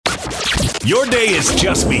Your day has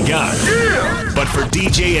just begun. Yeah! But for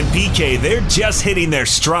DJ and PK, they're just hitting their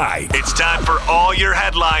stride. It's time for all your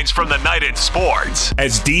headlines from the night in sports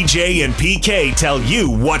as DJ and PK tell you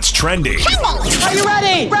what's trending. Are you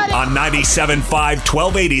ready? On 97.5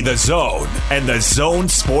 1280 The Zone and The Zone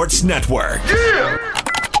Sports Network. Yeah!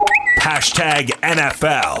 Hashtag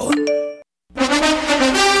NFL.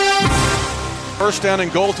 First down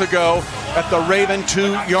and goal to go at the Raven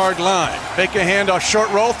 2-yard line. Fake a handoff, short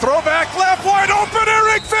roll, throwback left, wide open,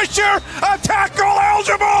 Eric Fisher, a tackle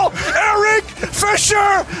eligible, Eric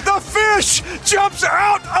Fisher, the fish jumps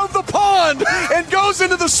out of the pond and goes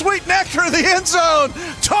into the sweet nectar of the end zone.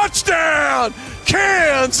 Touchdown,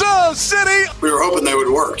 Kansas City. We were hoping they would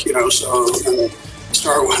work, so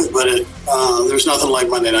start with, but there's nothing like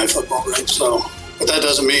Monday Night Football, right? So, but that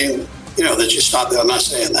doesn't mean, that you stop there. I'm not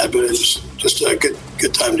saying that, but it's just a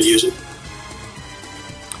good time to use it.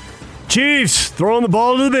 Chiefs throwing the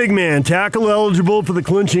ball to the big man. Tackle eligible for the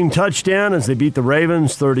clinching touchdown as they beat the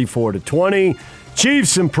Ravens 34-20.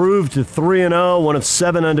 Chiefs improved to 3-0, one of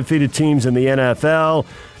 7 undefeated teams in the NFL.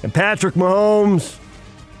 And Patrick Mahomes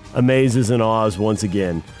amazes and awes once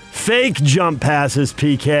again. Fake jump passes,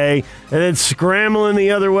 PK, and then scrambling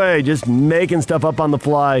the other way, just making stuff up on the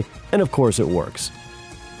fly. And, of course, it works.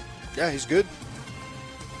 Yeah, he's good.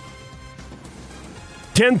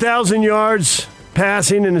 10,000 yards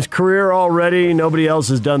passing in his career already. Nobody else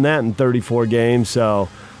has done that in 34 games. So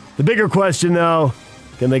the bigger question, though,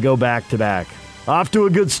 can they go back-to-back? Off to a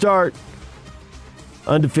good start.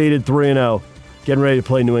 Undefeated 3-0. Getting ready to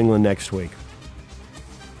play New England next week.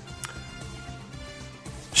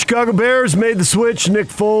 Chicago Bears made the switch. Nick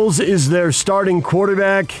Foles is their starting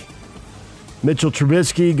quarterback. Mitchell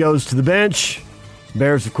Trubisky goes to the bench.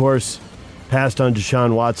 Bears, of course, passed on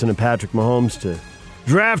Deshaun Watson and Patrick Mahomes to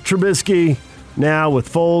draft Trubisky. Now with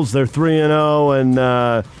Foles, they're 3-0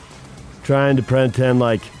 and trying to pretend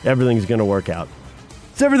like everything's going to work out.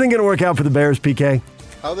 Is everything going to work out for the Bears, PK?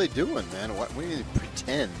 How are they doing, man? What do you mean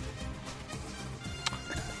pretend?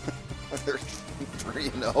 They're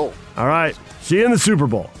 3-0. All right. See you in the Super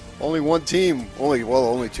Bowl. Only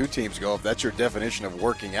 2 teams go, if that's your definition of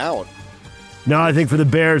working out. No, I think for the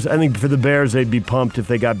Bears, they'd be pumped if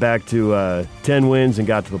they got back to 10 wins and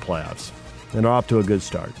got to the playoffs. And are off to a good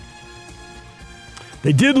start.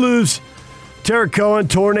 They did lose Tarek Cohen,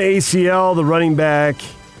 torn ACL. The running back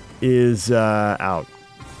is out.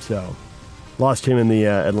 So, lost him in the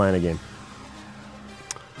Atlanta game.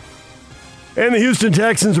 And the Houston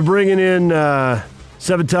Texans are bringing in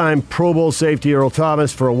 7-time Pro Bowl safety Earl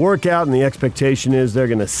Thomas for a workout, and the expectation is they're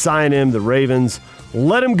going to sign him. The Ravens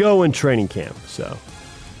let him go in training camp. So,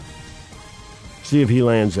 see if he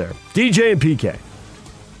lands there. DJ and PK.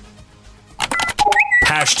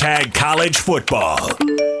 Hashtag college football.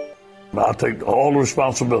 I'll take all the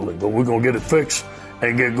responsibility, but we're going to get it fixed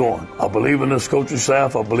and get going. I believe in this coaching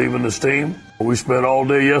staff. I believe in this team. We spent all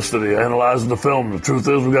day yesterday analyzing the film. The truth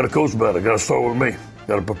is we got to coach better. Got to start with me.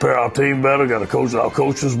 Got to prepare our team better. Got to coach our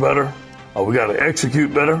coaches better. We got to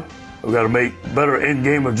execute better. We got to make better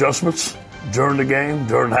in-game adjustments during the game,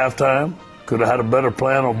 during halftime. Could have had a better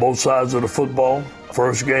plan on both sides of the football.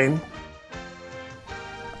 First game.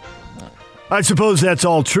 I suppose that's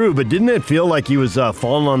all true, but didn't it feel like he was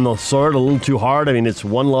falling on the sword a little too hard? I mean, it's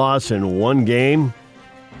one loss in one game.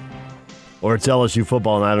 Or it's LSU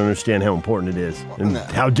football, and I don't understand how important it is. And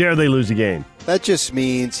how dare they lose a game? That just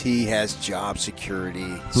means he has job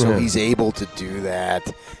security, so he's able to do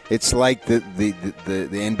that. It's like the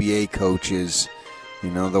NBA coaches,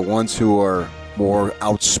 the ones who are more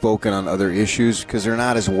outspoken on other issues because they're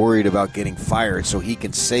not as worried about getting fired, so he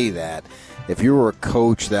can say that. If you were a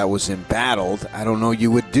coach that was embattled, I don't know you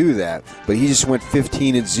would do that. But he just went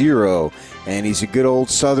 15-0, and he's a good old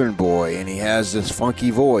Southern boy, and he has this funky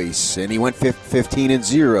voice, and he went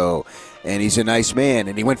 15-0, and he's a nice man,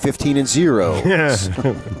 and he went 15-0. Yeah.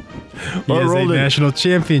 He has a national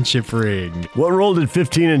championship ring. What role did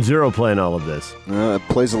 15-0 play in all of this? It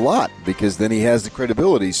plays a lot because then he has the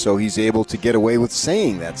credibility, so he's able to get away with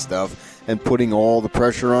saying that stuff and putting all the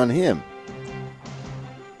pressure on him.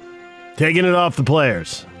 Taking it off the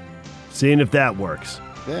players. Seeing if that works.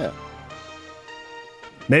 Yeah.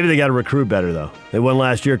 Maybe they got to recruit better, though. They won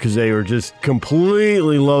last year because they were just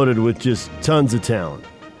completely loaded with just tons of talent.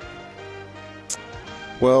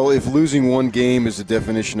 Well, if losing one game is the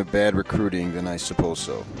definition of bad recruiting, then I suppose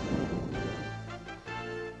so.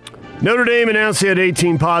 Notre Dame announced they had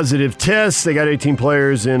 18 positive tests. They got 18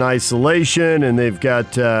 players in isolation, and they've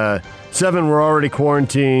got 7 were already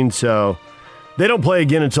quarantined, so they don't play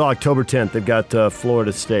again until October 10th. They've got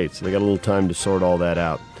Florida State, so they got a little time to sort all that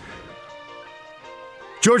out.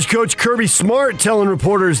 Georgia coach Kirby Smart telling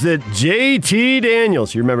reporters that JT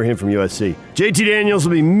Daniels, you remember him from USC, JT Daniels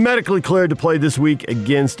will be medically cleared to play this week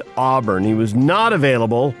against Auburn. He was not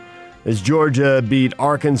available as Georgia beat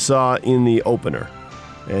Arkansas in the opener.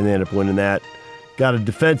 And they ended up winning that. Got a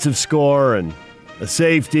defensive score and a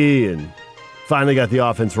safety and finally got the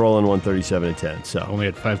offense rolling 137-10. So Only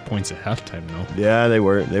had 5 points at halftime, though. yeah, they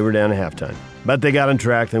were down at halftime. But they got on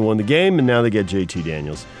track and won the game, and now they get JT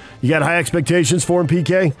Daniels. You got high expectations for him,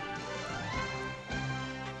 PK?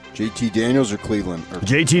 JT Daniels or Cleveland?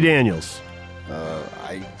 JT Daniels.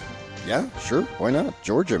 Yeah, sure. Why not?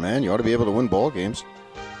 Georgia, man. You ought to be able to win ball games.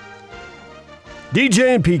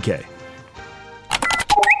 DJ and PK.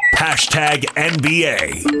 Hashtag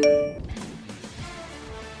NBA.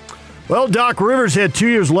 Well, Doc Rivers had 2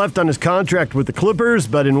 years left on his contract with the Clippers,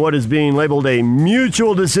 but in what is being labeled a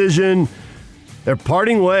mutual decision, they're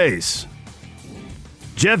parting ways.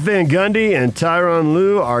 Jeff Van Gundy and Tyronn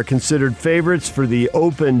Lue are considered favorites for the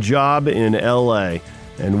open job in L.A.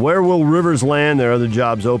 And where will Rivers land? There are other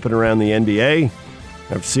jobs open around the NBA.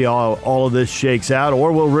 Have to see how all of this shakes out.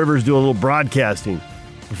 Or will Rivers do a little broadcasting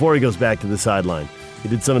before he goes back to the sideline? He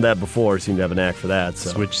did some of that before. Seemed to have a knack for that.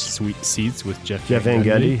 So. Switch sweet seats with Jeff Van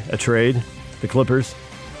Gundy, a trade. The Clippers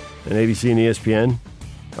and ABC and ESPN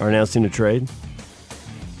are announcing a trade.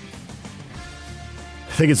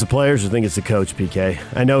 I think it's the players or think it's the coach, PK.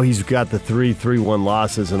 I know he's got the 3-3-1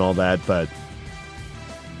 losses and all that, but...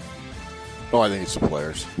 Oh, I think it's the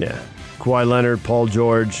players. Yeah. Kawhi Leonard, Paul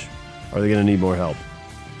George, are they going to need more help?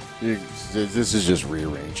 This is just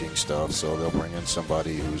rearranging stuff, so they'll bring in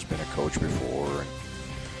somebody who's been a coach before.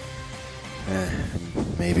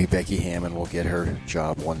 And maybe Becky Hammon will get her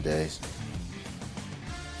job one day.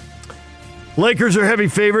 Lakers are heavy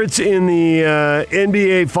favorites in the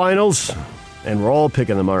NBA Finals, and we're all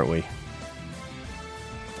picking them, aren't we?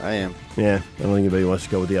 I am. Yeah, I don't think anybody wants to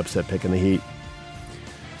go with the upset pick in the Heat.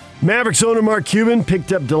 Mavericks owner Mark Cuban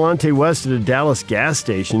picked up Delonte West at a Dallas gas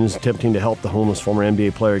station. He's attempting to help the homeless former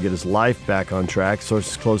NBA player get his life back on track.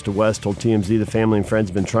 Sources close to West told TMZ the family and friends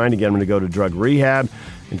have been trying to get him to go to drug rehab,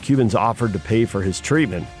 and Cuban's offered to pay for his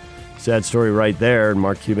treatment. Sad story right there, and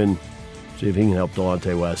Mark Cuban, see if he can help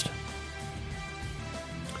Delonte West.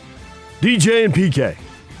 DJ and PK.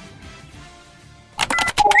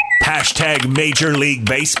 Hashtag Major League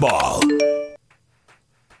Baseball.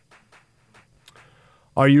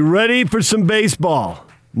 Are you ready for some baseball?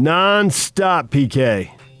 Non-stop,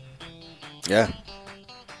 PK. Yeah.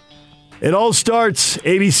 It all starts,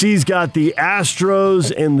 ABC's got the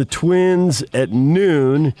Astros and the Twins at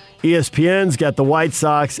noon. ESPN's got the White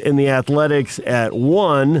Sox and the Athletics at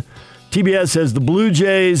 1. TBS has the Blue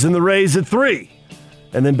Jays and the Rays at 3.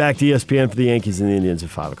 And then back to ESPN for the Yankees and the Indians at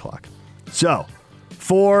 5 o'clock. So,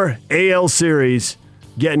 4 AL series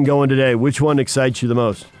getting going today. Which one excites you the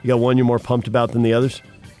most? You got one you're more pumped about than the others?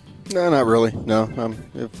 No, not really. No.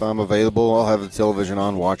 If I'm available, I'll have the television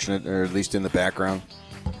on watching it, or at least in the background.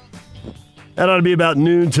 That ought to be about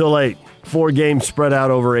noon till 8. 4 games spread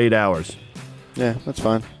out over 8 hours. Yeah, that's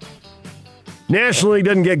fine. National League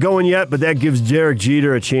doesn't get going yet, but that gives Derek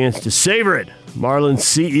Jeter a chance to savor it. Marlins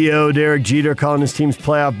CEO Derek Jeter calling his team's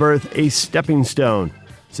playoff berth a stepping stone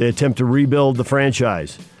as they attempt to rebuild the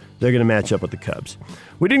franchise. They're going to match up with the Cubs.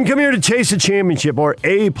 We didn't come here to chase a championship or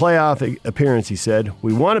a playoff appearance, he said.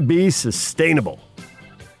 We want to be sustainable.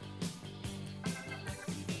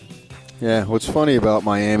 Yeah, what's funny about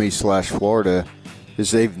Miami/Florida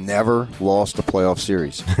is they've never lost a playoff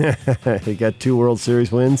series. They got 2 World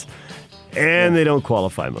Series wins, and they don't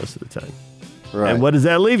qualify most of the time. Right. And what does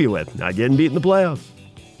that leave you with? Not getting beat in the playoffs.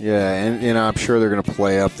 Yeah, and I'm sure they're going to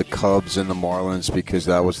play up the Cubs and the Marlins because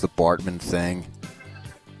that was the Bartman thing.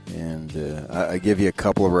 And I give you a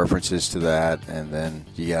couple of references to that, and then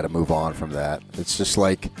you got to move on from that. It's just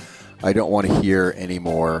like I don't want to hear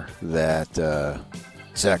anymore that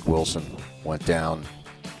Zach Wilson went down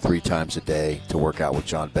 3 times a day to work out with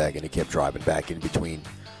John Beck, and he kept driving back in between.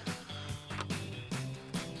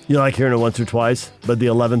 You like hearing it once or twice, but the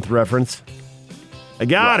 11th reference? I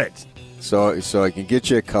got it. So I can get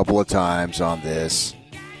you a couple of times on this,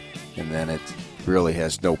 and then it really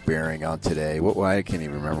has no bearing on today. I can't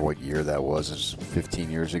even remember what year that was. It was 15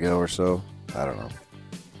 years ago or so. I don't know.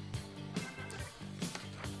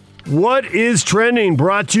 What is trending?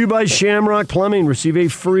 Brought to you by Shamrock Plumbing. Receive a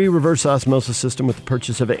free reverse osmosis system with the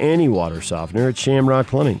purchase of any water softener at Shamrock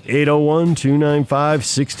Plumbing.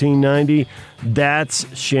 801-295-1690.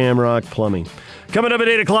 That's Shamrock Plumbing. Coming up at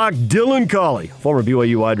 8 o'clock, Dylan Cawley, former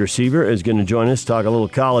BYU wide receiver, is going to join us, talk a little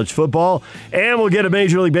college football, and we'll get a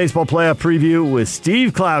Major League Baseball playoff preview with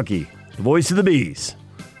Steve Klauke, the voice of the Bees.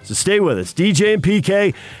 So stay with us. DJ and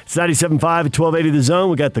PK, it's 97.5 at 1280 The Zone.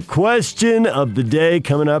 We got the question of the day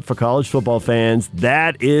coming up for college football fans.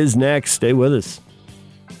 That is next. Stay with us.